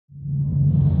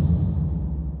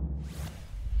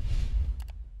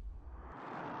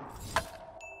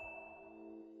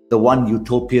the one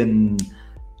utopian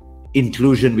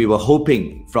inclusion we were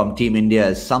hoping from Team India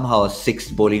is somehow a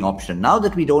sixth bowling option. Now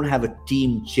that we don't have a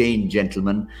team change,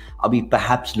 gentlemen, are we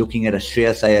perhaps looking at a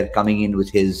Shreyas Iyer coming in with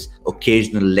his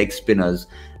occasional leg spinners?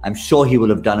 I'm sure he will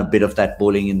have done a bit of that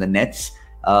bowling in the nets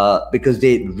because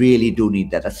they really do need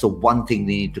that. That's the one thing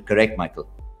they need to correct, Michael.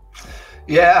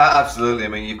 Yeah, absolutely. I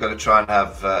mean, you've got to try and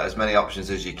have as many options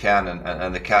as you can,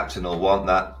 and the captain will want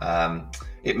that.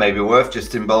 It may be worth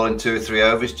just in bowling 2 or 3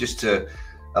 overs just to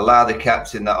allow the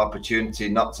captain that opportunity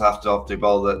not to have to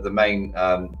bowl the main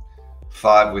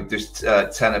 5 with just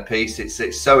 10 apiece.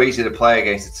 It's so easy to play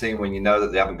against a team when you know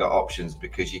that they haven't got options,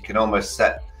 because you can almost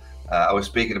set. I was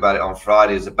speaking about it on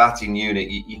Friday. As a batting unit,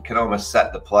 you can almost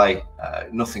set the play.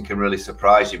 Nothing can really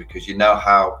surprise you because you know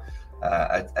how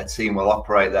a team will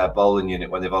operate their bowling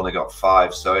unit when they've only got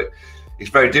 5. So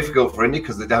it's very difficult for India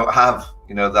because they don't have,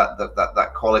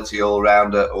 that quality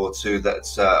all-rounder or 2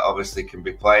 that obviously can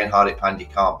be playing. Hardik Pandya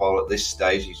can't bowl at this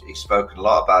stage. He's spoken a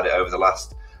lot about it over the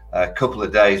last couple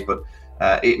of days, but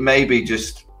it may be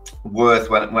just worth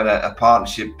when a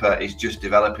partnership is just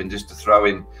developing, just to throw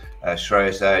in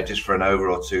Shreyas Iyer just for an over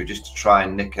or 2, just to try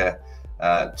and nick 2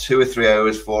 or 3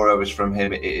 overs, 4 overs from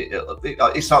him.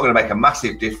 It's not going to make a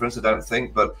massive difference, I don't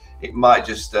think, but it might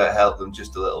just help them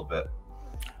just a little bit.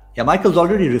 Yeah, Michael's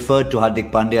already referred to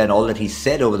Hardik Pandya and all that he's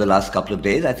said over the last couple of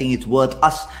days. I think it's worth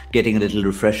us getting a little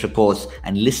refresher course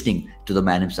and listening to the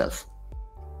man himself.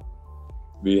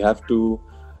 We have to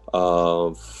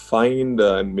find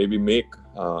and maybe make.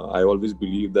 I always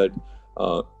believe that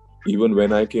even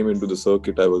when I came into the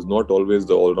circuit, I was not always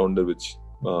the all-rounder which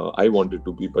I wanted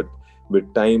to be, but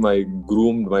with time I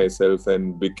groomed myself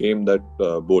and became that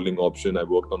bowling option. I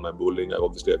worked on my bowling. I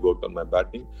worked on my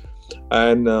batting,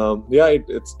 and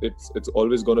it's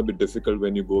always going to be difficult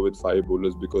when you go with 5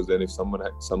 bowlers, because then if someone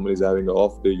is having an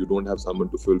off day, you don't have someone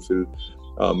to fulfill.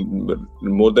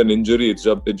 More than injury, it's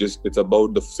about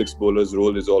the 6 bowlers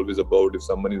role. Is always about if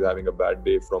someone is having a bad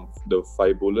day from the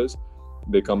 5 bowlers,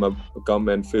 they come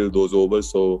and fill those overs,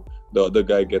 so the other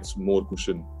guy gets more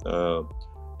cushion.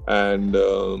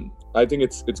 I think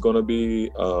it's gonna be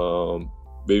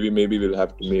maybe we'll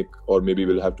have to make, or maybe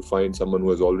we'll have to find someone who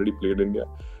has already played India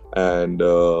and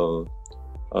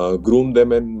groom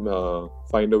them and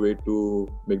find a way to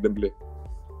make them play.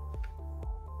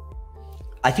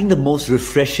 I think the most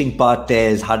refreshing part there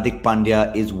is Hardik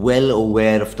Pandya is well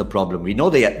aware of the problem. We know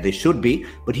they should be,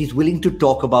 but he's willing to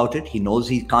talk about it. He knows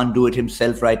he can't do it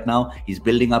himself right now. He's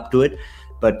building up to it.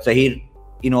 But Zaheer,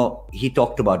 he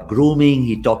talked about grooming.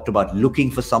 He talked about looking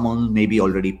for someone who maybe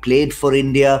already played for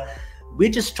India.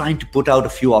 We're just trying to put out a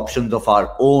few options of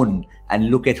our own and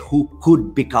look at who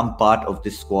could become part of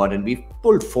this squad. And we've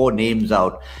pulled 4 names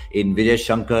out in Vijay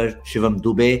Shankar, Shivam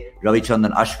Dube,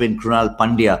 Ravichandran Ashwin, Krunal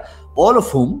Pandya, all of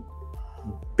whom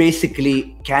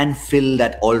basically can fill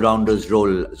that all-rounders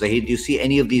role. Zaheer, do you see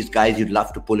any of these guys you'd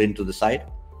love to pull into the side?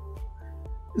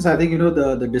 Yes, I think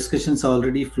the discussions are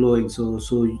already flowing.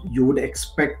 So you would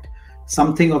expect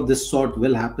something of this sort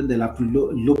will happen. They'll have to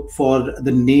look for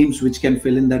the names which can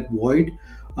fill in that void.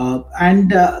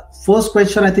 First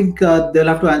question I think they'll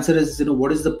have to answer is,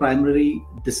 what is the primary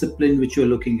discipline which you're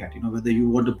looking at? Whether you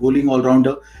want a bowling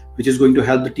all-rounder which is going to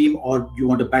help the team, or you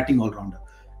want a batting all-rounder.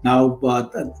 Now,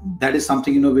 that is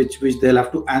something, which they'll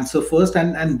have to answer first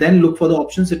and then look for the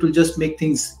options. It will just make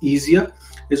things easier,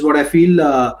 is what I feel.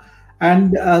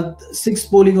 And 6th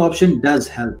bowling option does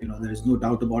help. There is no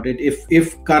doubt about it.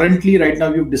 If currently right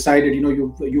now you've decided,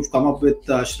 you've come up with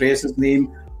Shreyas's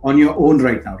name on your own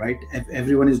right now, right?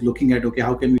 Everyone is looking at, okay,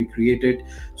 how can we create it?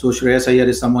 So Shreyas Iyer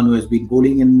is someone who has been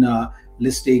bowling in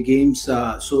List A games.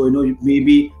 So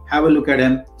maybe have a look at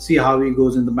him, see how he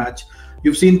goes in the match.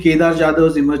 You've seen Kedar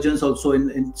Jadhav's emergence also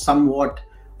in somewhat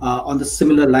on the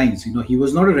similar lines. He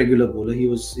was not a regular bowler.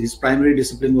 His primary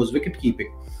discipline was wicket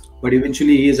keeping, but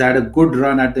eventually he has had a good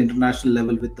run at the international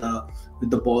level with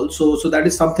the ball. So that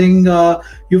is something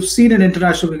you've seen in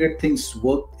international cricket. Things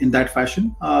work in that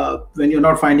fashion. When you're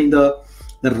not finding the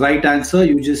right answer,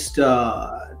 you just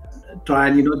try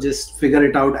and just figure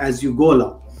it out as you go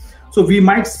along. So we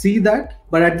might see that,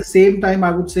 but at the same time,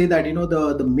 I would say that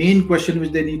the main question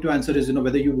which they need to answer is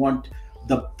whether you want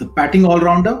the batting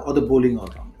all-rounder or the bowling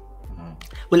all-rounder.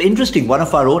 Well, interesting. One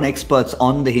of our own experts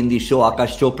on the Hindi show,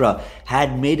 Akash Chopra,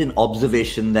 had made an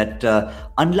observation that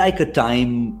unlike a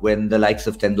time when the likes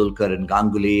of Tendulkar and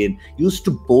Ganguly used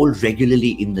to bowl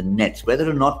regularly in the nets, whether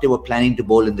or not they were planning to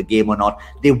bowl in the game or not,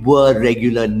 they were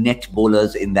regular net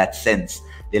bowlers in that sense.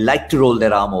 They liked to roll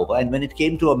their arm over, and when it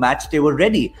came to a match, they were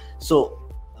ready. So,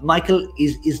 Michael,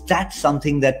 is that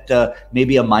something that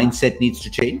maybe a mindset needs to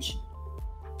change?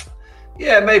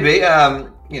 Yeah, maybe.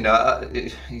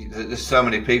 there's so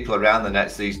many people around the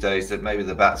nets these days that maybe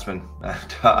the batsmen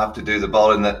don't have to do the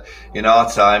bowling. That in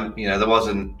our time, there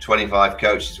wasn't 25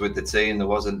 coaches with the team. There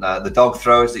wasn't the dog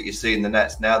throwers that you see in the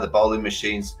nets now, the bowling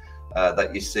machines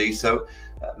that you see. So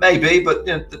maybe, but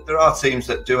there are teams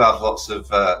that do have lots of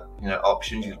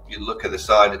options. You look at the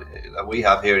side that we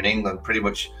have here in England, pretty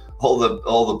much all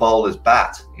the bowlers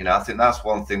bat. I think that's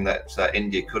one thing that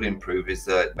India could improve, is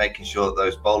making sure that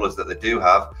those bowlers that they do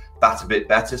have bat a bit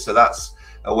better. So that's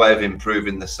a way of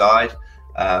improving the side.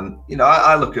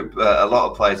 I look at a lot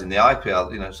of players in the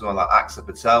IPL, someone like Axar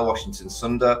Patel, Washington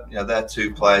Sundar, they're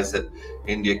two players that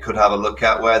India could have a look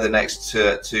at. Where the next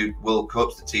two World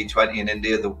Cups, the T20 in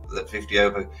India, the 50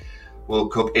 over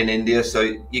World Cup in India. So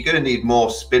you're going to need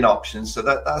more spin options. So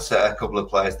that's a couple of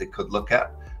players they could look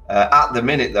at. At the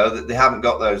minute, though, that they haven't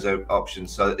got those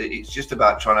options. So it's just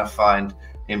about trying to find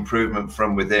improvement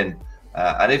from within.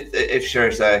 And if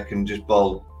Sherry Zaheer can just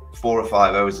bowl 4 or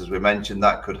 5 overs, as we mentioned,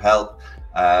 that could help.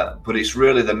 But it's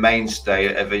really the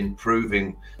mainstay of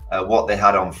improving what they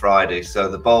had on Friday. So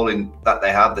the bowling that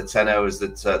they have, the 10 overs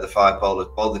that the 5 bowlers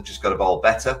bowled, they've just got to bowl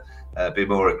better, be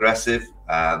more aggressive.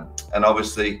 And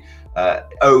obviously,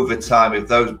 over time, if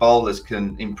those bowlers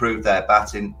can improve their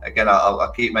batting, again,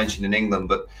 I'll keep mentioning England,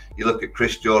 but you look at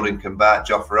Chris Jordan can bat,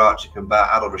 Jofra Archer can bat,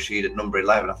 Adil Rashid at number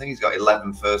 11. I think he's got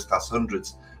 11 first-class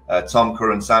hundreds. Tom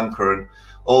Curran, Sam Curran,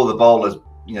 all the bowlers,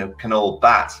 can all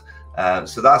bat.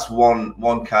 So that's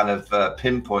one kind of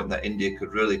pinpoint that India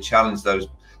could really challenge those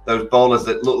bowlers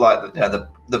that look like the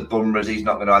Bumrahs. He's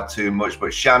not going to add too much,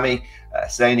 but Shami,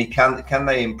 Saini, can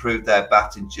they improve their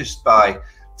batting just by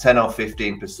 10 or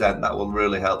 15%? That will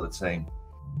really help the team.